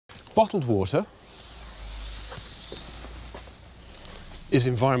Bottled water is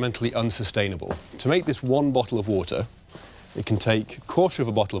environmentally unsustainable. To make this one bottle of water, it can take a quarter of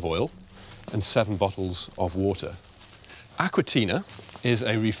a bottle of oil and 7 bottles of water. Aquatina is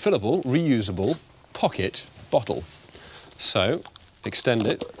a refillable, reusable pocket bottle. So, extend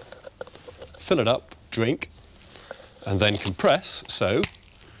it, fill it up, drink, and then compress, so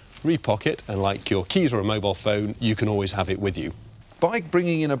repocket, and like your keys or a mobile phone, you can always have it with you. By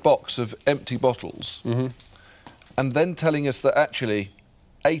bringing in a box of empty bottles and then telling us that actually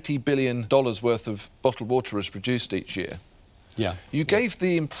 $80 billion worth of bottled water is produced each year, you gave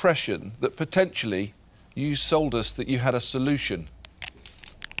the impression that potentially you sold us that you had a solution.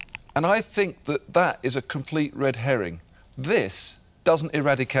 And I think that that is a complete red herring. This doesn't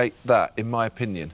eradicate that, in my opinion.